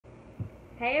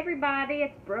Hey everybody,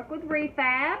 it's Brooke with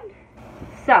Re-Fabbed.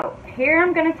 So, here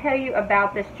I'm going to tell you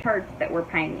about this church that we're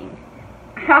painting.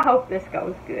 I hope this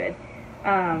goes good.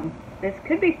 This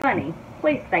could be funny.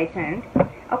 Please stay tuned.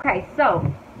 Okay,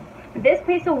 so, this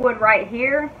piece of wood right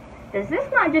here, does this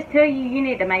not just tell you you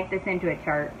need to make this into a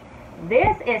church?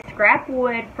 This is scrap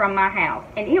wood from my house,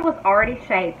 and it was already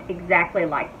shaped exactly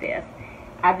like this.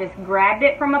 I just grabbed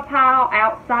it from a pile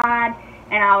outside,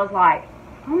 and I was like,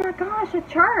 oh my gosh, a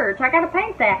church, I gotta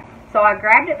paint that. So I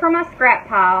grabbed it from my scrap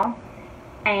pile,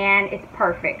 and it's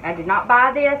perfect. I did not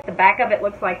buy this. The back of it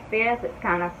looks like this. It's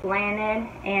kind of slanted,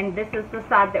 and this is the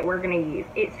side that we're gonna use.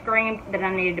 It screamed that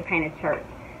I needed to paint a church.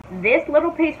 This little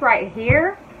piece right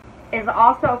here is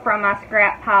also from my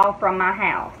scrap pile from my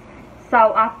house. So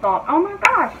I thought, oh my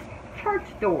gosh, church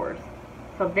doors.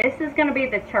 So this is gonna be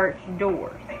the church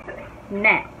doors.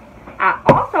 Now, I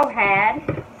also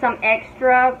had some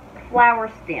extra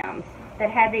flower stems that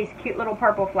had these cute little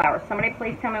purple flowers. Somebody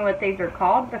please tell me what these are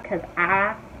called, because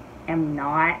I am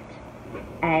not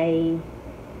a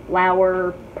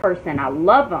flower person. I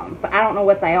love them, but I don't know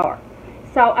what they are.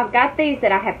 So I've got these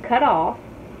that I have cut off,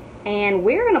 and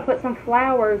we're going to put some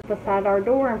flowers beside our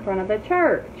door in front of the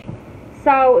church.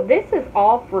 So this is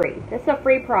all free. This is a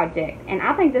free project, and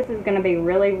I think this is going to be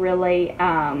really, really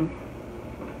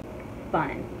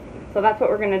fun. So that's what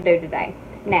we're going to do today.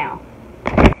 Now,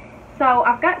 so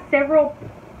I've got several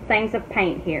things of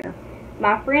paint here.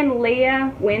 My friend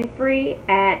Leah Winfrey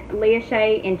at Leah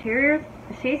Shea Interiors,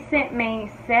 she sent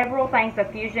me several things of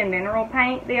Fusion Mineral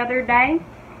Paint the other day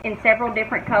in several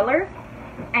different colors.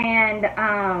 And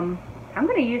I'm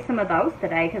going to use some of those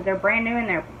today because they're brand new and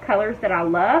they're colors that I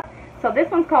love. So this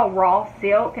one's called Raw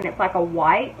Silk, and it's like a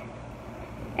white.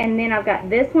 And then I've got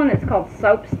this one that's called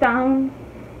Soapstone.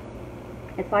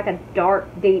 It's like a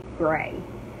dark, deep gray.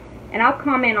 And I'll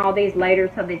comment all these later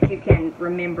so that you can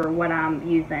remember what I'm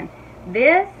using.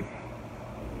 This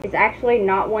is actually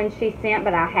not one she sent,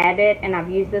 but I had it, and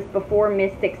I've used this before,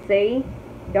 Mystic Sea.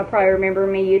 You'll probably remember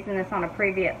me using this on a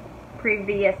previous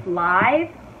live.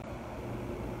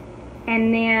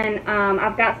 And then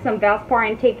I've got some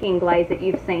Valspar Antiquing Glaze that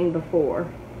you've seen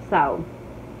before. So,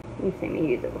 you've seen me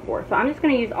use it before. So I'm just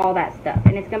going to use all that stuff,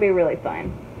 and it's going to be really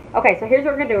fun. Okay, so here's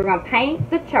what we're going to do. We're going to paint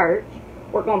the church.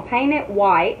 We're going to paint it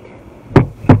white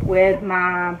with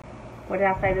my, what did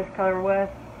I say this color was?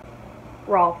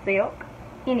 Raw Silk.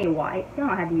 Any white. You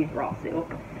don't have to use Raw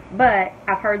Silk. But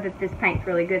I've heard that this paint's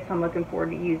really good, so I'm looking forward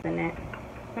to using it.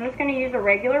 So I'm just going to use a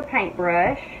regular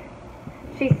paintbrush.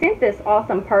 She sent this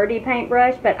awesome Purdy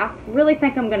paintbrush, but I really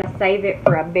think I'm going to save it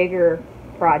for a bigger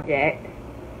project.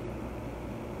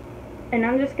 And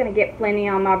I'm just going to get plenty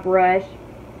on my brush.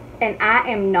 And I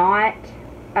am not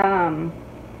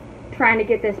trying to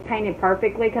get this painted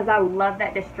perfectly because I love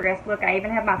that distressed look. I even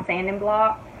have my sanding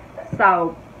block.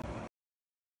 So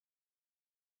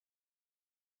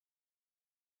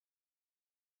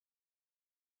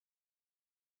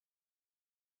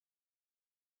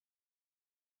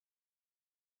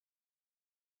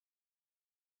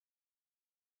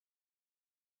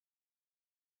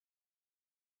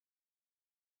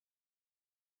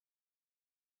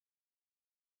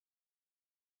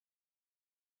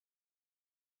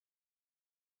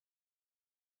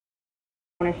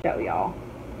I want to show y'all.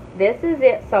 This is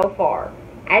it so far.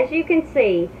 As you can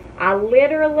see, I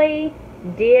literally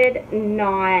did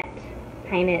not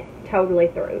paint it totally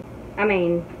through. I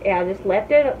mean, yeah, I just left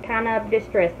it kind of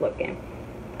distressed looking.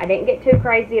 I didn't get too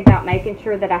crazy about making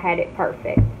sure that I had it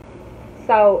perfect.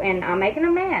 So, and I'm making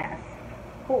a mess,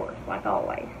 of course, like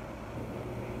always.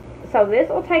 So this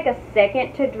will take a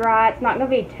second to dry. It's not going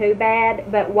to be too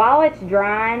bad, but while it's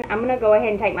drying, I'm going to go ahead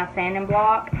and take my sanding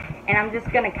block, and I'm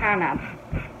just going to kind of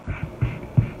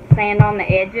sand on the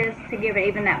edges to give it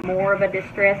even that more of a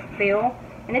distressed feel.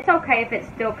 And it's okay if it's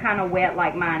still kind of wet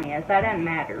like mine is. That doesn't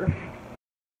matter.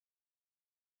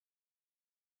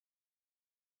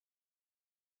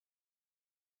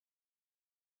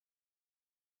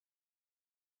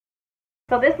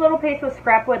 So this little piece was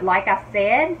scrap wood, like I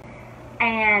said,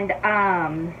 and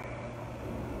I'm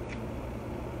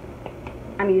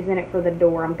using it for the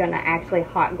door. I'm going to actually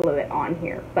hot glue it on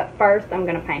here, but first I'm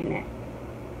going to paint it.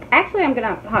 Actually, I'm going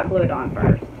to hot glue it on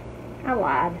first. I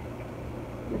lied.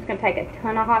 I'm just going to take a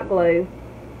ton of hot glue.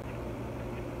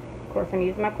 Of course, I'm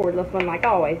using my cordless one like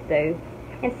I always do.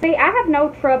 And see, I have no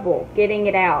trouble getting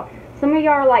it out. Some of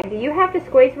y'all are like, do you have to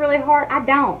squeeze really hard? I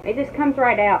don't. It just comes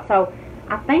right out. So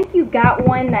I think you got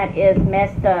one that is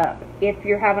messed up if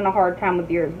you're having a hard time with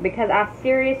yours. Because I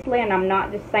seriously, and I'm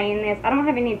not just saying this, I don't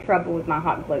have any trouble with my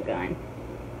hot glue gun.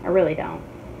 I really don't.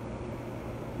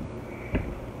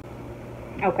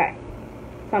 Okay.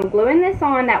 So I'm gluing this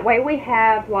on. That way we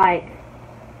have, like,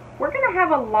 we're going to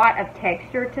have a lot of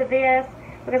texture to this.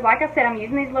 Because like I said, I'm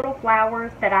using these little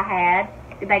flowers that I had.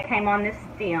 They came on this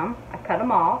stem. I cut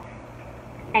them off.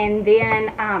 And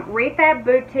then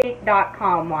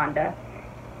Re-Fabbed.com, Wanda.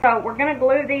 So we're going to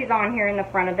glue these on here in the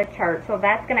front of the church. So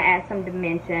that's going to add some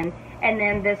dimension. And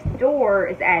then this door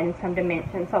is adding some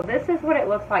dimension. So this is what it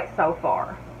looks like so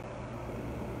far.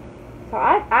 So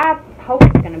I hope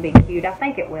it's going to be cute. I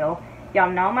think it will. Y'all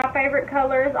know my favorite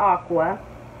color is aqua.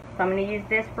 So I'm going to use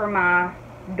this for my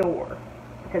door.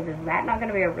 Because is that not going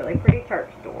to be a really pretty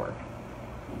church door?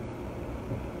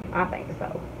 I think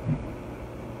so.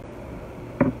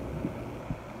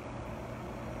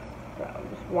 So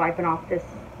just wiping off this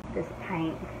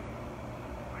paint.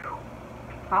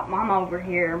 Hot mom over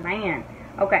here, man.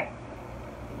 Okay,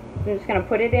 I'm just gonna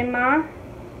put it in my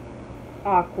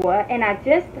aqua, and I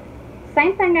just,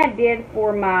 same thing I did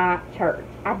for my church.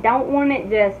 I don't want it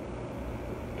just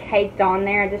caked on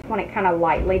there. I just want it kind of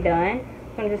lightly done.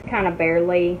 So I'm just kind of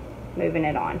barely moving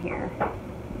it on here.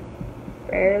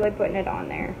 Barely putting it on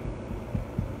there.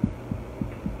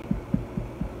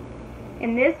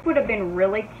 And this would have been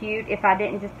really cute if I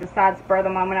didn't just decide spur of the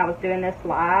moment I was doing this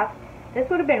live. This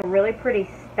would have been really pretty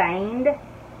stained,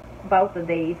 both of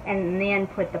these, and then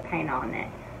put the paint on it.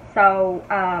 So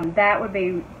that would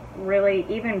be really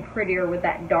even prettier with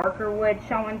that darker wood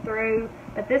showing through.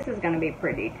 But this is going to be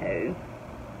pretty too.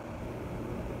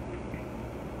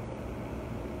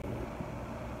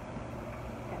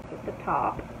 That's at the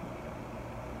top.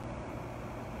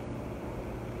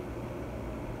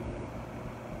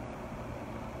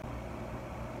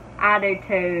 I do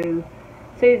too.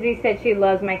 Susie said she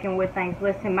loves making wood things.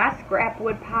 Listen, my scrap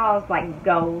wood pile is like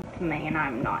gold to me, and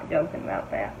I'm not joking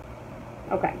about that.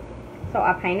 Okay, so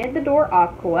I painted the door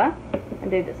aqua. I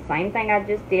do the same thing I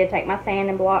just did. Take my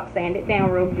sanding block, sand it down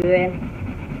real good.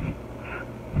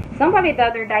 Somebody the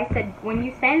other day said, when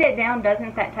you sand it down,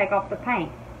 doesn't that take off the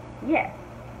paint? Yes.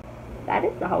 That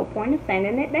is the whole point of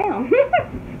sanding it down.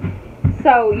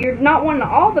 So you're not wanting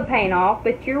all the paint off,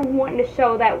 but you're wanting to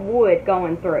show that wood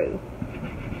going through.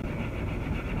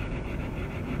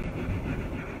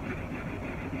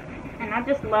 And I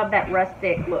just love that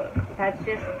rustic look.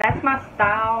 That's my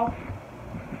style,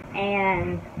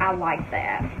 and I like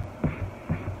that.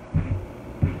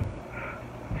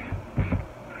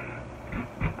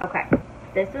 Okay,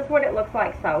 this is what it looks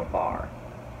like so far.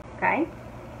 Okay?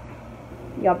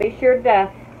 Y'all be sure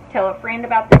to tell a friend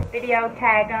about this video,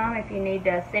 tag them if you need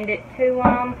to send it to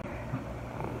them.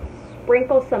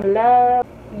 Sprinkle some love.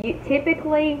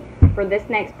 Typically, for this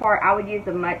next part, I would use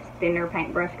a much thinner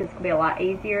paintbrush because it's going to be a lot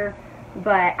easier.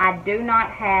 But I do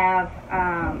not have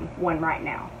one right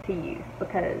now to use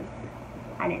because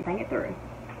I didn't think it through.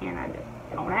 And I just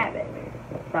don't have it.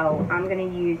 So I'm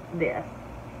going to use this.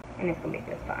 And it's going to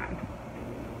be just fine.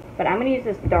 But I'm going to use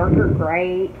this darker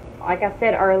gray. Like I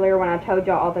said earlier when I told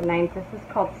y'all all the names, this is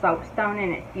called Soapstone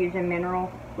and it's Fusion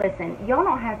Mineral. Listen, y'all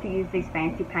don't have to use these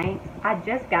fancy paints. I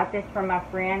just got this from my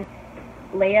friend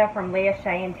Leah from Leah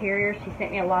Shea Interiors. She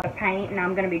sent me a lot of paint and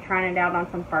I'm going to be trying it out on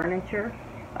some furniture.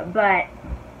 But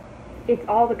it's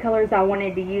all the colors I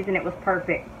wanted to use and it was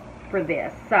perfect for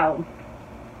this. So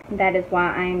that is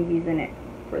why I am using it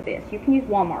for this. You can use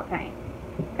Walmart paint.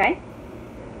 Okay?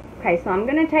 Okay, so I'm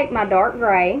going to take my dark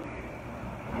gray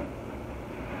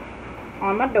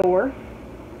on my door,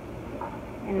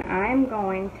 and I'm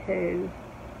going to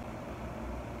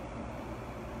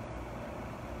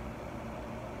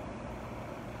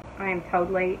I am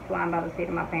totally flying by the seat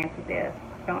of my pants with this.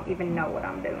 I don't even know what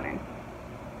I'm doing.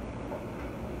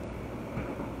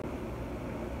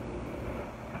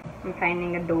 I'm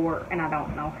painting a door and I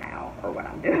don't know how or what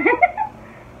I'm doing.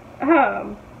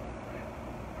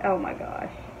 Oh my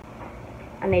gosh.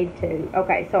 I need to.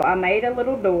 Okay, so I made a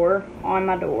little door on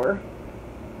my door.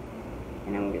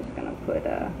 And I'm just going to put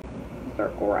a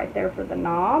circle right there for the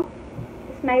knob.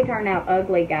 This may turn out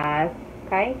ugly, guys.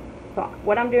 Okay? So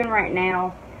what I'm doing right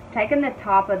now, taking the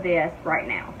top of this right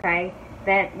now, okay?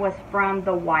 That was from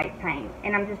the white paint.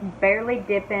 And I'm just barely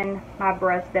dipping my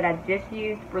brush that I just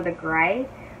used for the gray.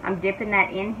 I'm dipping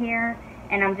that in here.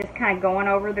 And I'm just kind of going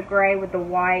over the gray with the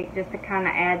white just to kind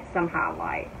of add some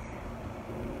highlights.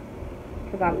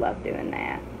 Because I love doing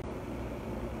that.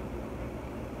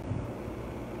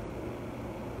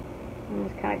 I'm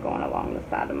just kind of going along the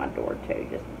side of my door too,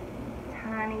 just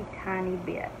tiny, tiny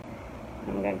bit.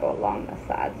 I'm going to go along the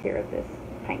sides here of this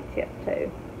paint chip too.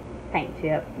 Paint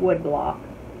chip, wood block.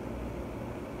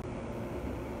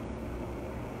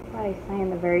 Somebody's saying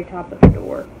the very top of the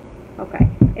door. Okay,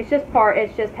 it's just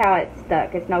how it's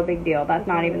stuck. It's no big deal. That's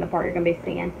not even the part you're going to be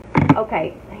seeing.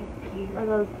 Okay, thank Are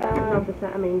those not the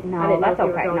same? I mean, I no, didn't that's know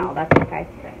if you okay. were No, going. that's okay.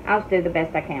 I'll just do the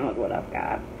best I can with what I've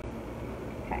got.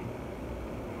 Okay.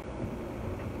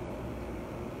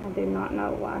 I do not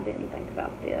know why I didn't think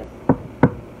about this.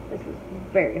 This is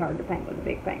very hard to paint with a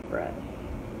big paintbrush.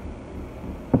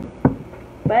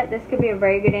 But this could be a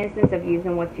very good instance of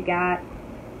using what you got.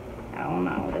 I don't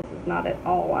know. This is not at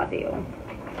all ideal.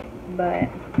 But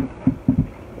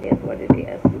it is what it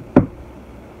is.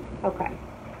 Okay.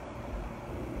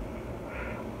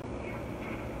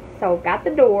 So got the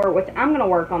door, which I'm going to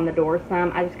work on the door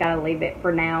some. I just got to leave it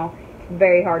for now. It's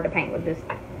very hard to paint with this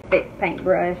thick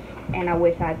paintbrush, and I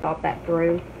wish I had thought that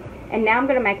through. And now I'm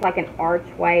going to make like an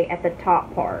archway at the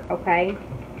top part, okay?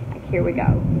 Like here we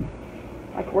go.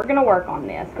 Like we're going to work on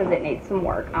this because it needs some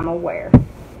work, I'm aware.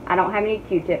 I don't have any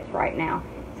Q-tips right now.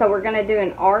 So we're going to do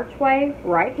an archway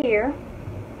right here.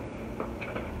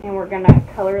 And we're going to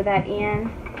color that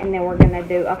in, and then we're going to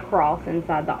do a cross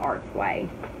inside the archway.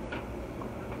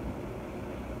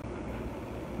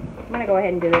 I'm going to go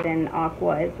ahead and do it in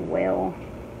aqua as well.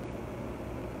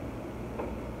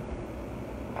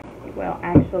 Well,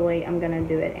 actually, I'm going to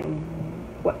do it in,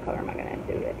 what color am I going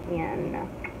to do it in?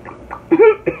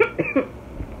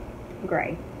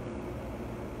 Gray.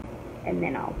 And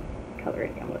then I'll color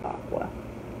it in with aqua.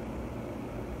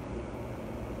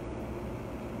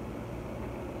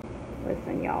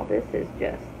 Listen, y'all, this is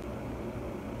just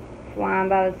flying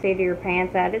by the seat of your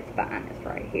pants at its finest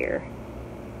right here.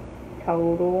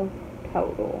 Total.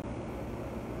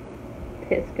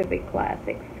 This could be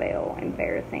classic fail,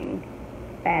 embarrassing,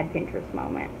 bad Pinterest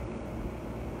moment.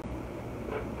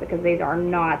 Because these are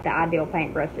not the ideal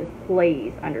paintbrushes.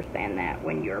 Please understand that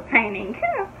when you're painting.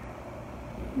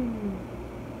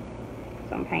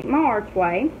 So I'm painting my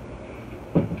archway.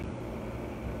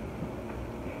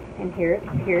 And here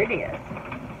it is.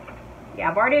 Yeah,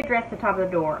 I've already addressed the top of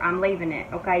the door. I'm leaving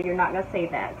it, okay? You're not going to see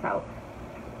that. So,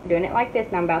 I'm doing it like this,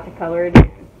 and I'm about to color it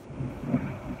in.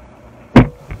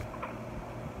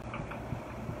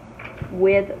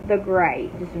 With the gray,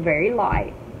 just very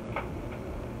light.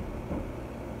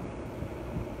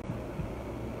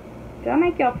 Do I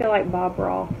make y'all feel like Bob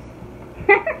Ross?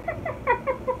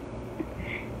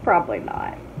 Probably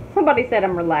not. Somebody said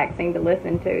I'm relaxing to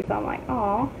listen to, so I'm like,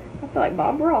 oh, I feel like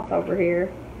Bob Ross over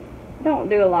here. I don't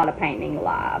do a lot of painting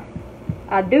live.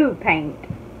 I do paint,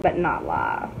 but not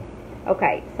live.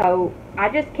 Okay, so I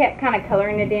just kept kind of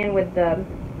coloring it in with the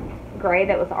gray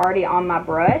that was already on my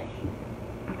brush.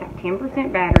 I've got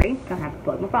 10% battery. Gonna have to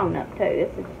plug my phone up too.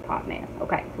 This is just a hot mess.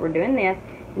 Okay, so we're doing this.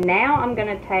 Now I'm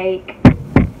gonna take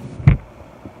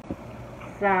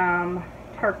some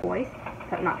turquoise,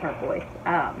 not turquoise,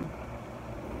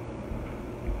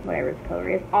 whatever its color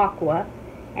is, aqua,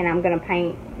 and I'm gonna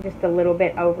paint just a little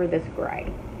bit over this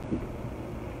gray.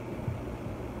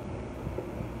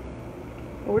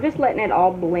 We're just letting it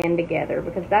all blend together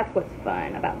because that's what's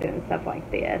fun about doing stuff like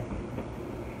this.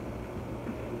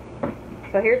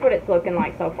 So here's what it's looking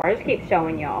like so far. I just keep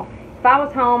showing y'all. If I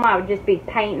was home, I would just be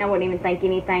painting. I wouldn't even think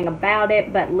anything about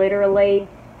it, but literally,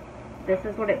 this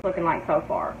is what it's looking like so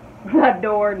far. The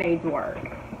door needs work.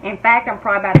 In fact, I'm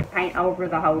probably about to paint over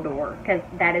the whole door because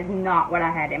that is not what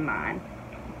I had in mind.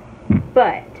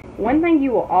 But one thing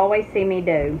you will always see me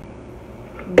do,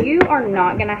 you are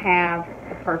not going to have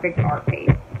a perfect art piece,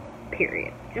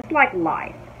 period. Just like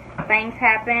life. Things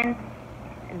happen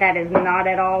that is not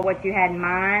at all what you had in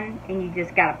mind, and you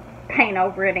just got to paint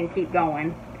over it and keep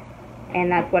going. And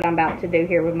that's what I'm about to do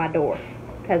here with my door.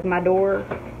 Because my door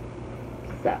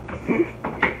sucks.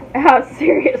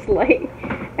 Seriously.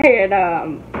 And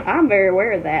I'm very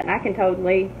aware of that, and I can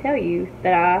totally tell you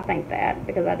that I think that,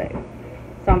 because I do.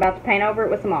 So I'm about to paint over it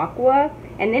with some aqua,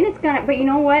 and then it's gonna, but you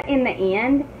know what, in the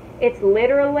end, it's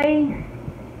literally,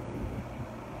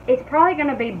 it's probably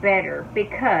gonna be better,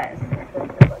 because,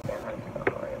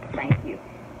 thank you,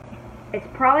 it's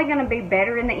probably gonna be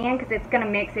better in the end, because it's gonna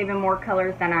mix even more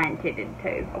colors than I intended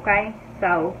to, okay?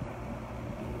 So,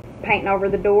 painting over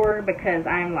the door, because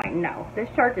I'm like, no, this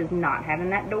church is not having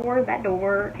that door is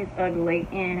ugly,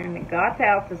 and God's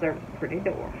house deserves a pretty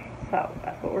door. So,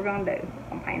 that's what we're gonna do.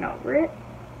 I'm gonna paint over it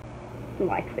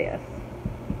like this.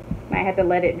 Might have to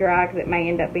let it dry because it may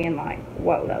end up being like,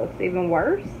 whoa, that looks even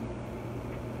worse.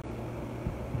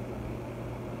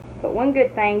 But one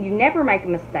good thing, you never make a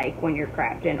mistake when you're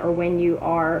crafting or when you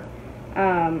are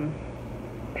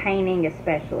painting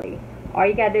especially. All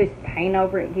you gotta do is paint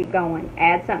over it and keep going.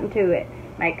 Add something to it.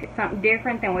 Make it something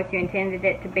different than what you intended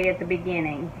it to be at the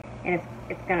beginning. And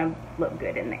it's gonna look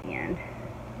good in the end.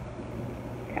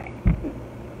 Okay.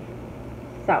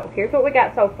 So, here's what we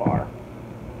got so far.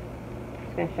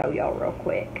 Just gonna show y'all real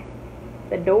quick.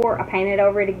 The door, I painted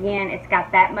over it again. It's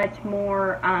got that much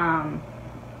more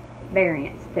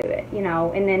variance to it, you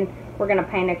know. And then we're going to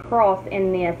paint a cross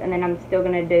in this, and then I'm still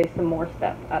going to do some more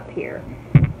stuff up here.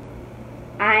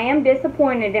 I am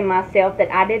disappointed in myself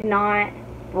that I did not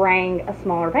bring a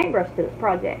smaller paintbrush to this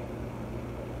project.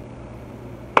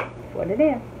 It's what it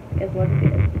is what it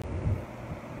is.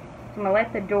 So I'm going to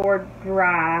let the door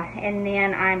dry, and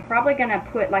then I'm probably going to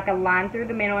put like a line through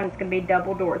the middle, and it's going to be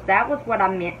double doors. That was what I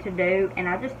meant to do, and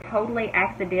I just totally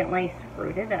accidentally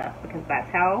screwed it up, because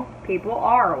that's how people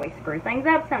are. We screw things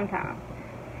up sometimes.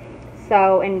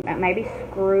 So, and maybe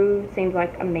screw seems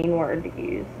like a mean word to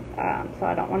use, so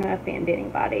I don't want to offend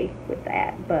anybody with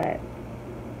that, but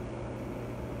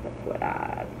that's what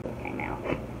came out.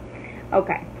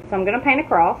 Okay, so I'm going to paint a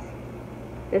cross.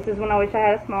 This is when I wish I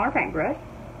had a smaller paintbrush.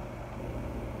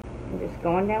 I'm just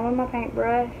going down with my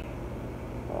paintbrush,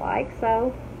 like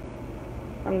so,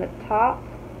 from the top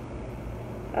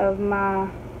of my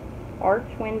arch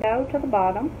window to the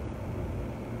bottom.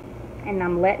 And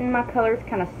I'm letting my colors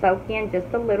kind of soak in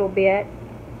just a little bit,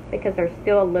 because they're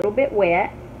still a little bit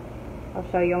wet. I'll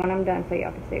show you when I'm done so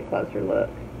y'all can see a closer look.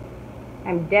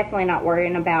 I'm definitely not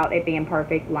worrying about it being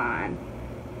perfect line.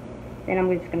 Then I'm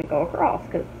just going to go across,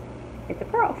 because it's a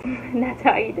cross, and that's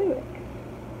how you do it.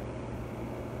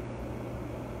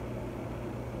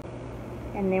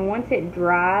 And then once it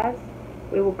dries,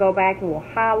 we will go back and we'll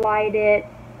highlight it.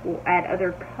 We'll add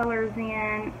other colors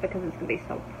in, because it's going to be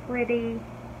so pretty.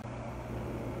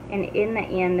 And in the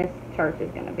end, this church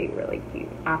is going to be really cute.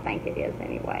 I think it is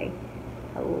anyway.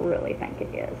 I really think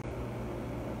it is.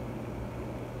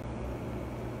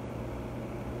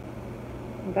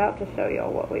 I'm about to show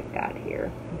y'all what we've got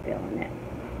here. I'm feeling it.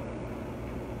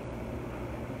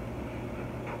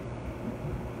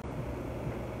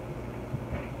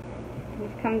 I'm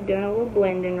just kind of doing a little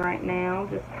blending right now.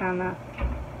 Just kind of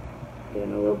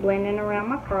doing a little blending around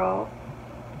my cross.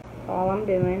 That's all I'm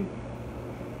doing.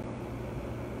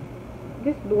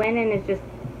 Just blending is just,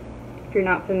 if you're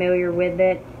not familiar with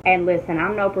it, and listen,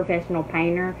 I'm no professional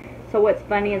painter, so what's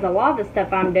funny is a lot of the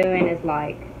stuff I'm doing is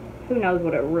like, who knows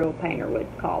what a real painter would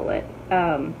call it,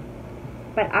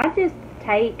 but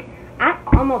I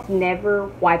almost never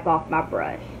wipe off my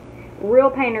brush.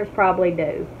 Real painters probably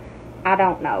do. I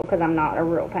don't know, because I'm not a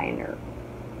real painter,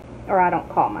 or I don't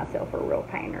call myself a real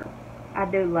painter. I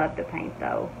do love to paint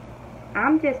though.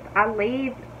 I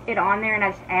leave it on there and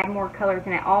I just add more colors,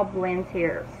 and it all blends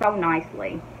here so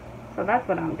nicely. So that's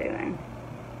what I'm doing.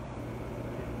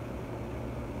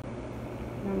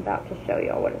 I'm about to show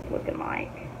y'all what it's looking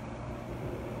like.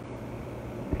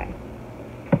 Okay.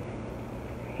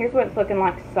 Here's what it's looking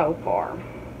like so far.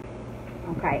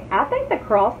 Okay, I think the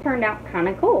cross turned out kind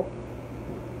of cool.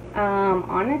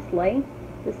 Honestly,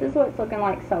 this is what it's looking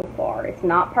like so far. It's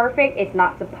not perfect. It's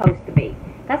not supposed to be.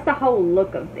 That's the whole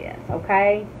look of this,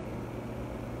 okay?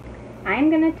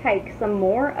 I'm going to take some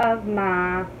more of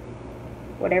my,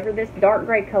 whatever this dark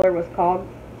gray color was called,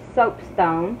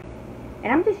 soapstone,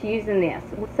 and I'm just using this.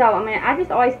 So, I just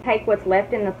always take what's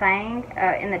left in the thing,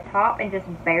 in the top, and just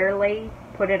barely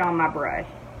put it on my brush.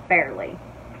 Barely.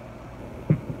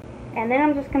 And then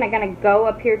I'm just going to go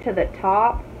up here to the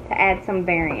top to add some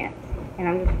variance. And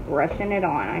I'm just brushing it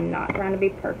on. I'm not trying to be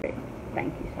perfect.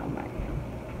 Thank you so much.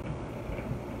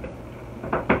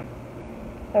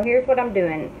 So here's what I'm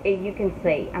doing. As you can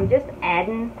see, I'm just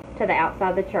adding to the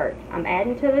outside of the church. I'm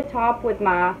adding to the top with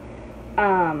my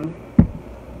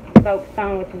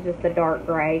soapstone, which is just the dark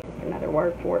gray, just another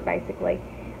word for it basically.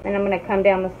 And I'm going to come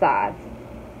down the sides,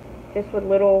 just with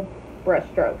little brush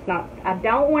strokes. I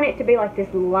don't want it to be like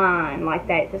this line like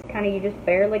that. Just kind of, you just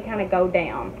barely kind of go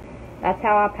down. That's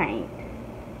how I paint.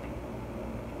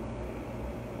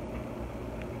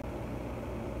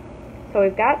 So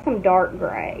we've got some dark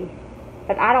gray,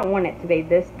 but I don't want it to be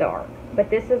this dark. But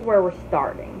this is where we're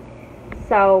starting.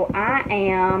 So I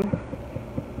am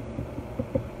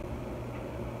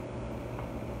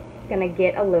going to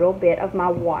get a little bit of my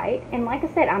white. And like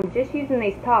I said, I'm just using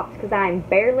these tops because I'm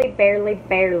barely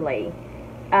doing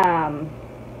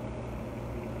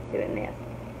this.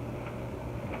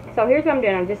 So here's what I'm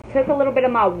doing. I just took a little bit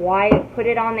of my white, put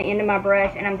it on the end of my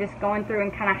brush, and I'm just going through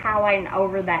and kind of highlighting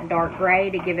over that dark gray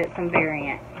to give it some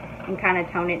variance and kind of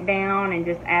tone it down and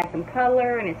just add some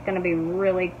color, and it's going to be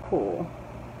really cool.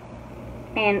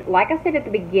 And like I said at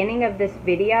the beginning of this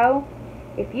video,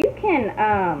 if you can,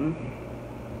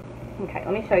 okay,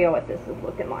 let me show you what this is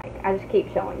looking like. I just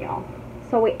keep showing y'all.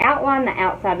 So we outlined the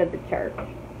outside of the church.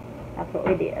 That's what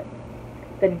we did.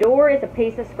 The door is a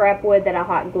piece of scrap wood that I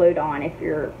hot glued on if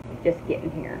you're just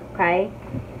getting here, okay?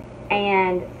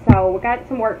 And so we got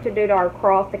some work to do to our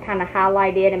cross to kind of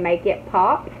highlight it and make it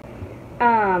pop.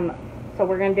 So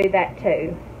we're going to do that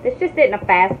too. This just isn't a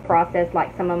fast process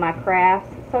like some of my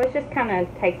crafts, so it just kind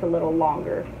of takes a little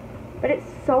longer. But it's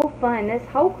so fun. This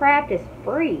whole craft is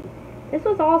free. This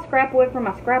was all scrap wood from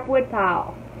my scrap wood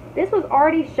pile. This was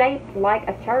already shaped like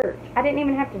a church. I didn't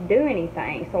even have to do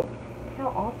anything, so how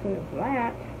awesome is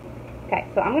that? Okay,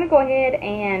 so I'm going to go ahead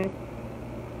and,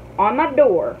 on my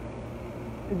door,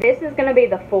 this is going to be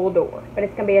the full door, but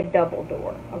it's going to be a double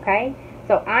door, okay?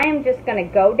 So I am just going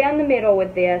to go down the middle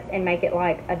with this and make it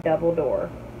like a double door.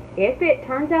 If it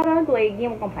turns out ugly,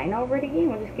 again, we're going to paint over it again.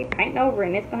 We'll just keep painting over it,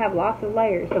 and it's going to have lots of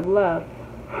layers of love.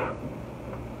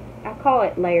 I call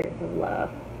it layers of love.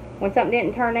 When something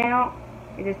didn't turn out,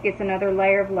 it just gets another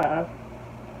layer of love.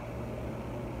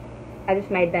 I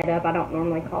just made that up. I don't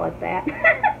normally call it that.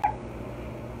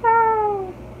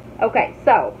 Oh. Okay,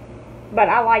 so, but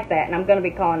I like that, and I'm going to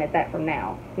be calling it that from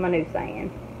now. It's my new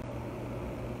saying.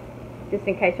 Just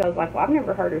in case I was like, well, I've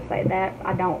never heard her say that.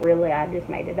 I don't really. I just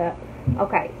made it up.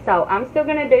 Okay, so I'm still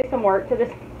going to do some work to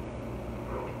this.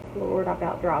 Lord, I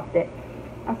about dropped it.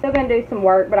 I'm still going to do some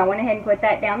work, but I went ahead and put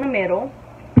that down the middle.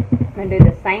 I'm going to do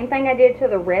the same thing I did to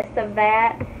the rest of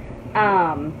that.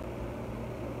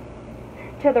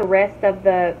 To the rest of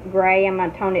the gray, I'm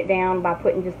going to tone it down by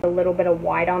putting just a little bit of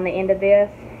white on the end of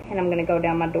this. And I'm going to go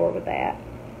down my door with that.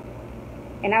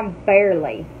 And I'm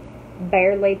barely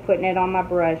putting it on my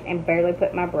brush and barely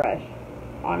putting my brush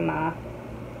on my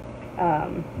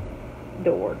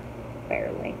door.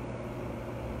 Barely.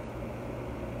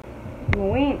 Well,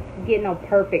 we ain't getting no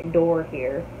perfect door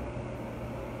here.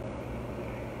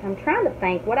 I'm trying to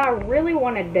think. What I really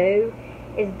want to do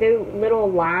is do little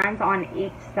lines on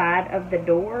each side of the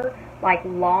door, like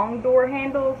long door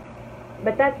handles,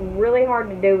 but that's really hard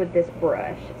to do with this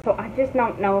brush. So I just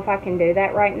don't know if I can do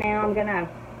that right now. I'm gonna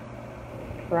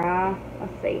try.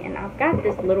 Let's see. And I've got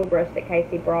this little brush that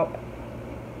Casey brought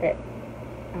that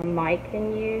Mike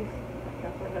can use.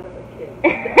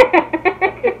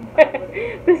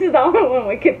 This is the only one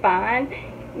we could find,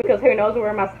 because who knows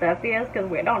where my stuff is, because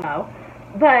we don't know.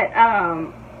 But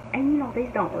and you know, these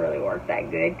don't really work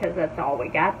that good because that's all we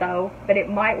got though, but it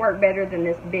might work better than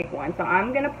this big one. So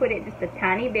I'm gonna put it just a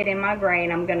tiny bit in my gray,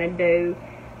 and I'm gonna do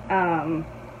I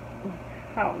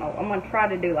don't know, I'm gonna try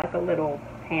to do like a little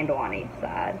handle on each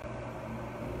side.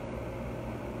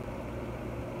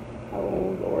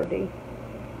 Oh lordy.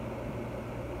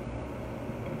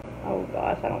 Oh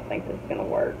gosh, I don't think this is gonna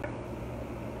work.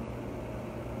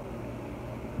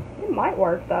 It might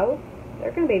work though.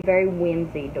 They're gonna be very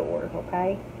whimsy doors,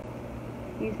 okay?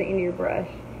 Use the end of your brush.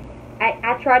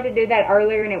 I tried to do that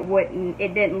earlier and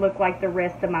it didn't look like the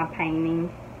rest of my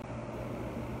painting.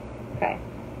 Okay.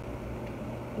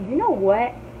 You know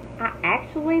what? I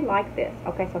actually like this.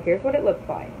 Okay, so here's what it looks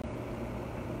like.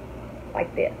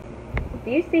 Like this.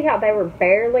 Do you see how they were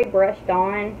barely brushed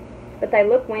on? But they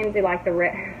look whimsy like the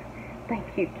rest.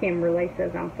 Thank you, Kimberly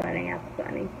says I'm funny. That's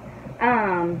funny.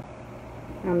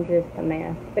 I'm just a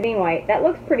mess. But anyway, that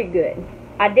looks pretty good.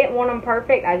 I didn't want them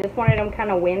perfect. I just wanted them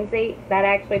kind of whimsy. That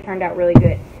actually turned out really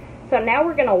good. So now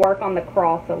we're going to work on the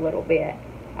cross a little bit.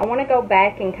 I want to go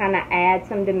back and kind of add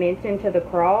some dimension to the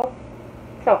cross.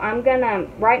 So I'm going to,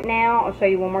 right now, I'll show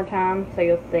you one more time so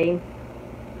you'll see.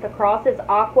 The cross is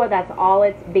aqua. That's all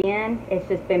it's been. It's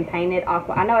just been painted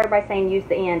aqua. I know everybody's saying use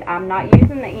the end. I'm not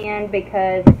using the end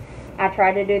because I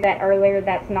tried to do that earlier.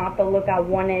 That's not the look I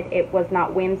wanted. It was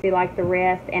not whimsy like the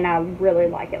rest, and I really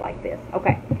like it like this.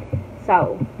 Okay,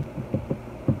 so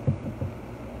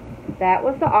that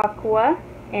was the aqua,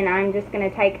 and I'm just going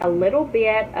to take a little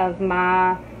bit of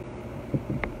my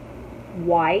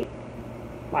white,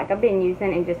 like I've been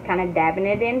using, and just kind of dabbing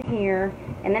it in here,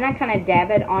 and then I kind of dab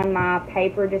it on my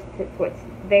paper just so it's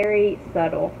very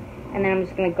subtle, and then I'm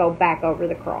just going to go back over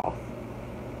the cross.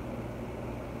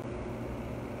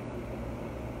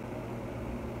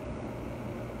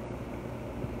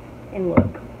 And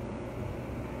look,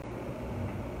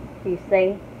 you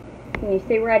see? Can you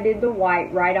see where I did the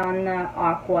white right on the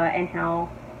aqua and how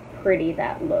pretty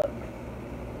that looks?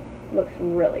 Looks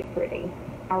really pretty.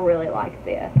 I really like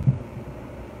this.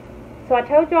 So I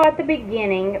told y'all at the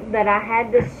beginning that I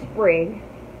had this sprig,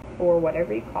 or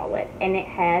whatever you call it, and it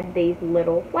had these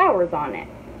little flowers on it.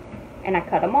 And I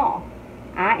cut them off.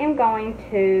 I am going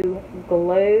to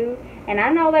glue, and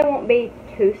I know they won't be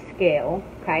to scale,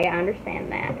 okay, I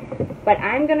understand that, but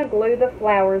I'm going to glue the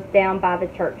flowers down by the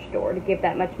church door to give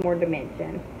that much more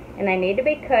dimension. And they need to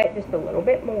be cut just a little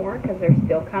bit more because they're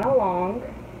still kind of long,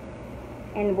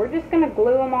 and we're just going to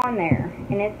glue them on there,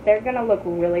 and they're going to look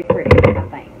really pretty, I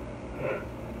think.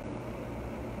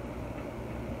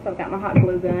 So I've got my hot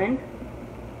glue gun.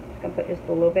 Just going to put just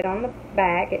a little bit on the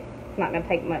back. It's not going to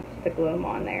take much to glue them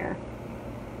on there.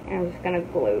 And I'm just going to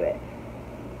glue it.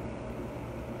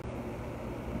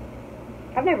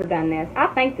 I've never done this. I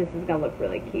think this is going to look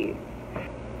really cute.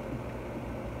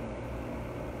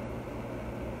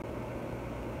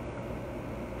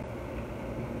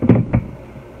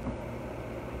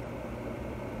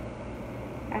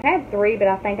 I had 3, but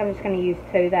I think I'm just going to use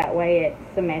 2. That way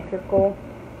it's symmetrical.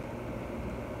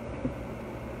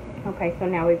 Okay, so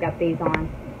now we've got these on.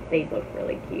 These look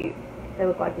really cute. They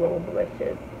look like little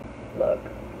bushes. Look.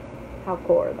 How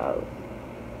cool are those?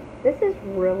 This is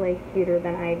really cuter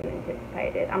than I even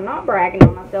anticipated. I'm not bragging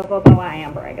on myself, although I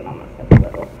am bragging on myself a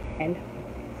little. And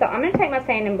so I'm going to take my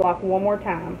sanding block one more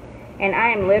time. And I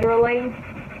am literally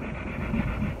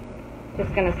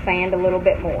just going to sand a little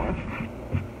bit more.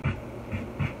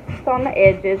 Just on the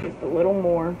edges, just a little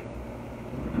more.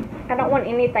 I don't want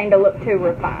anything to look too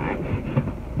refined.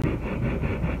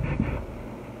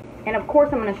 And of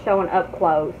course I'm going to show an up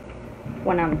close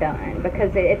when I'm done,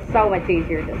 because it's so much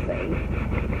easier to see.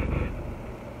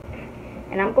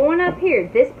 And I'm going up here.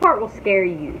 This part will scare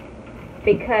you,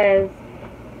 because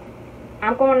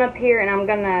I'm going up here and I'm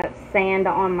going to sand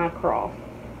on my cross.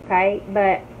 Okay?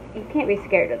 But you can't be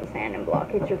scared of the sanding block.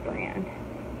 It's your friend.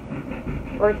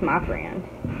 Or it's my friend.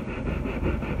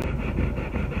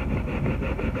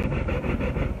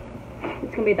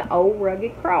 It's going to be the old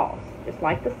rugged cross, just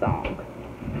like the song.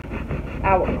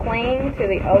 I will cling to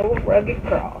the old rugged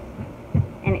cross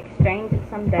and exchange it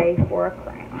someday for a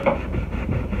crown.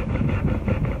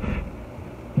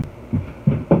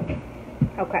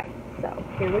 Okay, so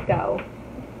here we go.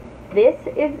 This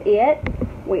is it.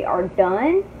 We are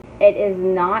done. It is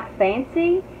not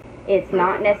fancy. It's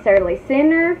not necessarily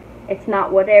centered. It's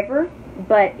not whatever,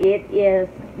 but it is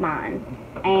mine.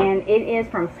 And it is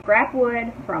from scrap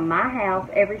wood from my house,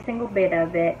 every single bit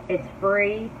of it. It's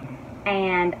free,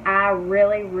 and I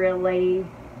really, really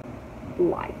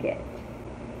like it.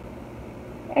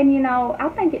 And you know, I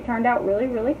think it turned out really,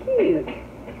 really cute.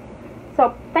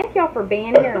 So thank y'all for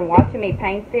being here and watching me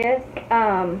paint this.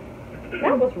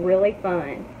 That was really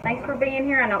fun. Thanks for being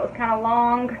here. I know it was kind of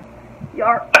long. Y'all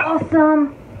are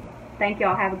awesome. Thank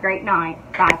y'all. Have a great night.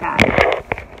 Bye, guys.